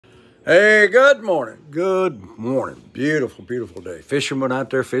Hey, good morning. Good morning. Beautiful, beautiful day. Fishermen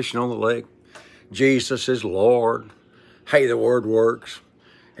out there fishing on the lake. Jesus is Lord. Hey, the word works.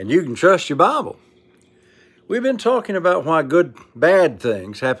 And you can trust your Bible. We've been talking about why bad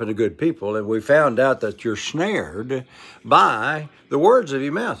things happen to good people, and we found out that you're snared by the words of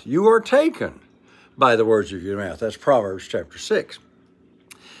your mouth. You are taken by the words of your mouth. That's Proverbs chapter 6.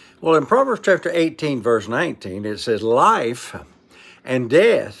 Well, in Proverbs chapter 18, verse 19, it says, life and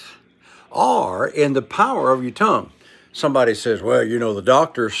death are in the power of your tongue. Somebody says, well, the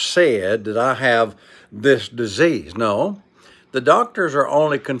doctor said that I have this disease. No, the doctors are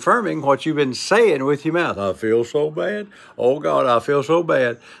only confirming what you've been saying with your mouth. I feel so bad. Oh, God, I feel so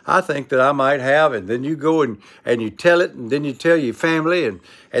bad. I think that I might have. And then you go and you tell it, and then you tell your family, and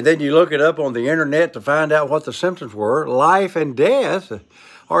then you look it up on the internet to find out what the symptoms were. Life and death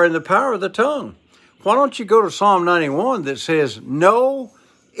are in the power of the tongue. Why don't you go to Psalm 91 that says, no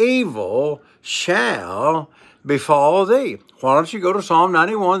evil shall befall thee? Why don't you go to Psalm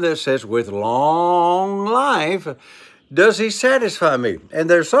 91 that says, with long life does he satisfy me? And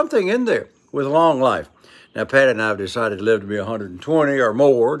there's something in there with long life. Now, Pat and I have decided to live to be 120 or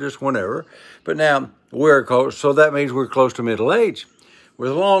more, just whenever. But now we're close, so that means we're close to middle age.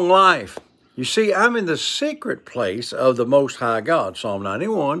 With long life, you see, I'm in the secret place of the Most High God. Psalm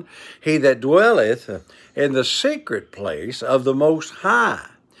 91, he that dwelleth in the secret place of the Most High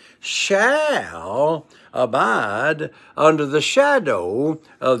shall abide under the shadow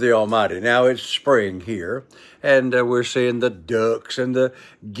of the Almighty. Now, it's spring here, and we're seeing the ducks and the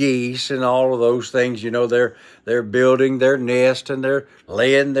geese and all of those things. They're building their nest and they're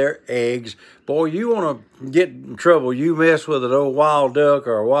laying their eggs. Boy, you want to get in trouble, you mess with an old wild duck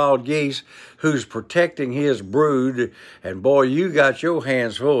or a wild geese who's protecting his brood, and boy, you got your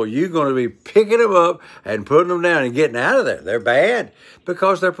hands full. You're going to be picking them up and putting them down and getting out of there. They're bad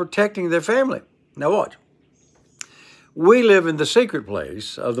because they're protecting their family. Now watch. We live in the secret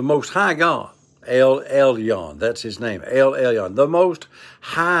place of the Most High God. El Elyon, that's his name. El Elyon, the Most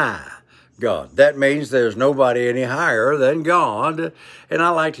High God. That means there's nobody any higher than God. And I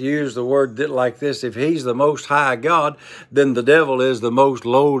like to use the word like this: if he's the Most High God, then the devil is the most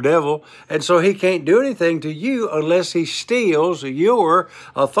low devil. And so he can't do anything to you unless he steals your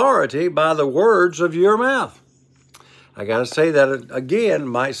authority by the words of your mouth. I got to say that again,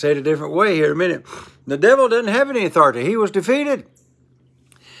 might say it a different way here in a minute. The devil doesn't have any authority. He was defeated.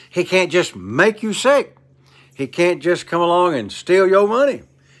 He can't just make you sick. He can't just come along and steal your money.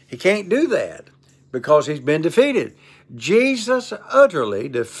 He can't do that because he's been defeated. Jesus utterly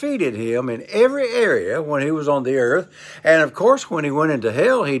defeated him in every area when he was on the earth. And of course, when he went into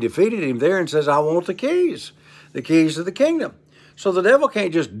hell, he defeated him there and says, I want the keys of the kingdom. So the devil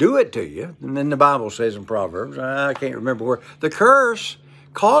can't just do it to you. And then the Bible says in Proverbs, I can't remember where, the curse,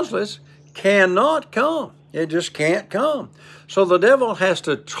 causeless, cannot come. It just can't come. So the devil has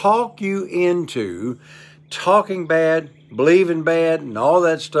to talk you into talking bad, believing bad, and all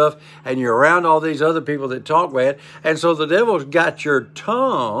that stuff, and you're around all these other people that talk bad. And so the devil's got your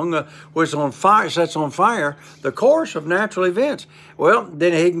tongue, which on fire, sets on fire the course of natural events. Well,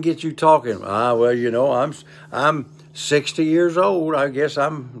 then he can get you talking. I'm 60 years old. I guess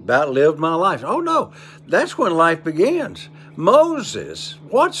I'm about lived my life. Oh, no. That's when life begins. Moses,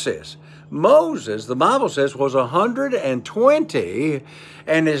 watch this. Moses, the Bible says, was 120,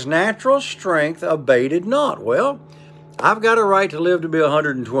 and his natural strength abated not. Well, I've got a right to live to be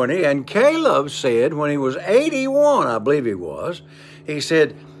 120, and Caleb said when he was 81, I believe he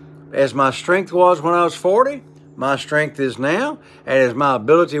said, as my strength was when I was 40, my strength is now, and as my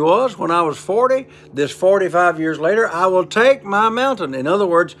ability was when I was 40, this 45 years later, I will take my mountain. In other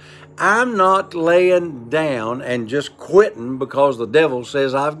words, I'm not laying down and just quitting because the devil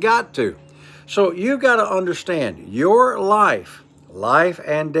says I've got to. So you got to understand, your life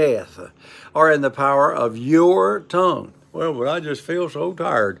and death are in the power of your tongue. Well, but I just feel so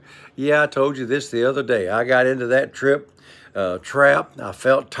tired. Yeah, I told you this the other day. I got into that trap. I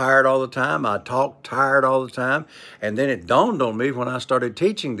felt tired all the time. I talked tired all the time. And then it dawned on me when I started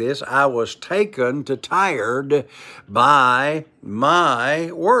teaching this, I was taken to tired by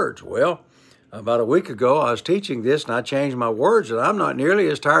my words. Well, about a week ago, I was teaching this, and I changed my words, and I'm not nearly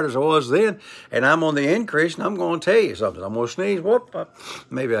as tired as I was then, and I'm on the increase, and I'm going to tell you something. I'm going to sneeze. Whoop,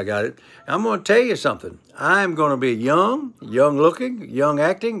 maybe I got it. I'm going to tell you something. I'm going to be young looking, young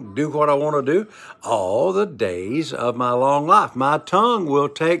acting, do what I want to do all the days of my long life. My tongue will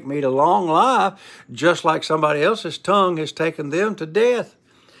take me to long life, just like somebody else's tongue has taken them to death.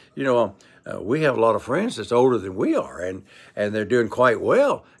 We have a lot of friends that's older than we are, and they're doing quite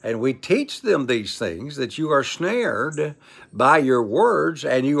well. And we teach them these things, that you are snared by your words,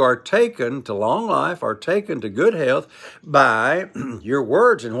 and you are taken to long life, are taken to good health by your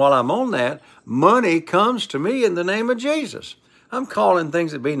words. And while I'm on that, money comes to me in the name of Jesus. I'm calling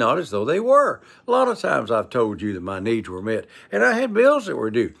things that be not as though they were. A lot of times I've told you that my needs were met, and I had bills that were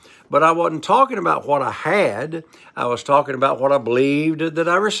due. But I wasn't talking about what I had. I was talking about what I believed that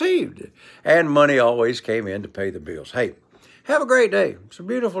I received. And money always came in to pay the bills. Hey, have a great day. It's a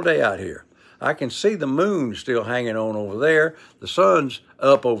beautiful day out here. I can see the moon still hanging on over there. The sun's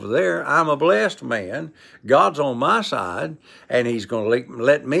up over there. I'm a blessed man. God's on my side, and he's going to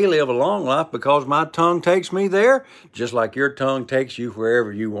let me live a long life because my tongue takes me there, just like your tongue takes you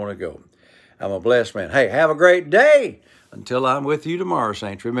wherever you want to go. I'm a blessed man. Hey, have a great day. Until I'm with you tomorrow,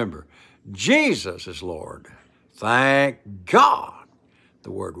 saints, remember, Jesus is Lord. Thank God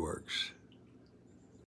the word works.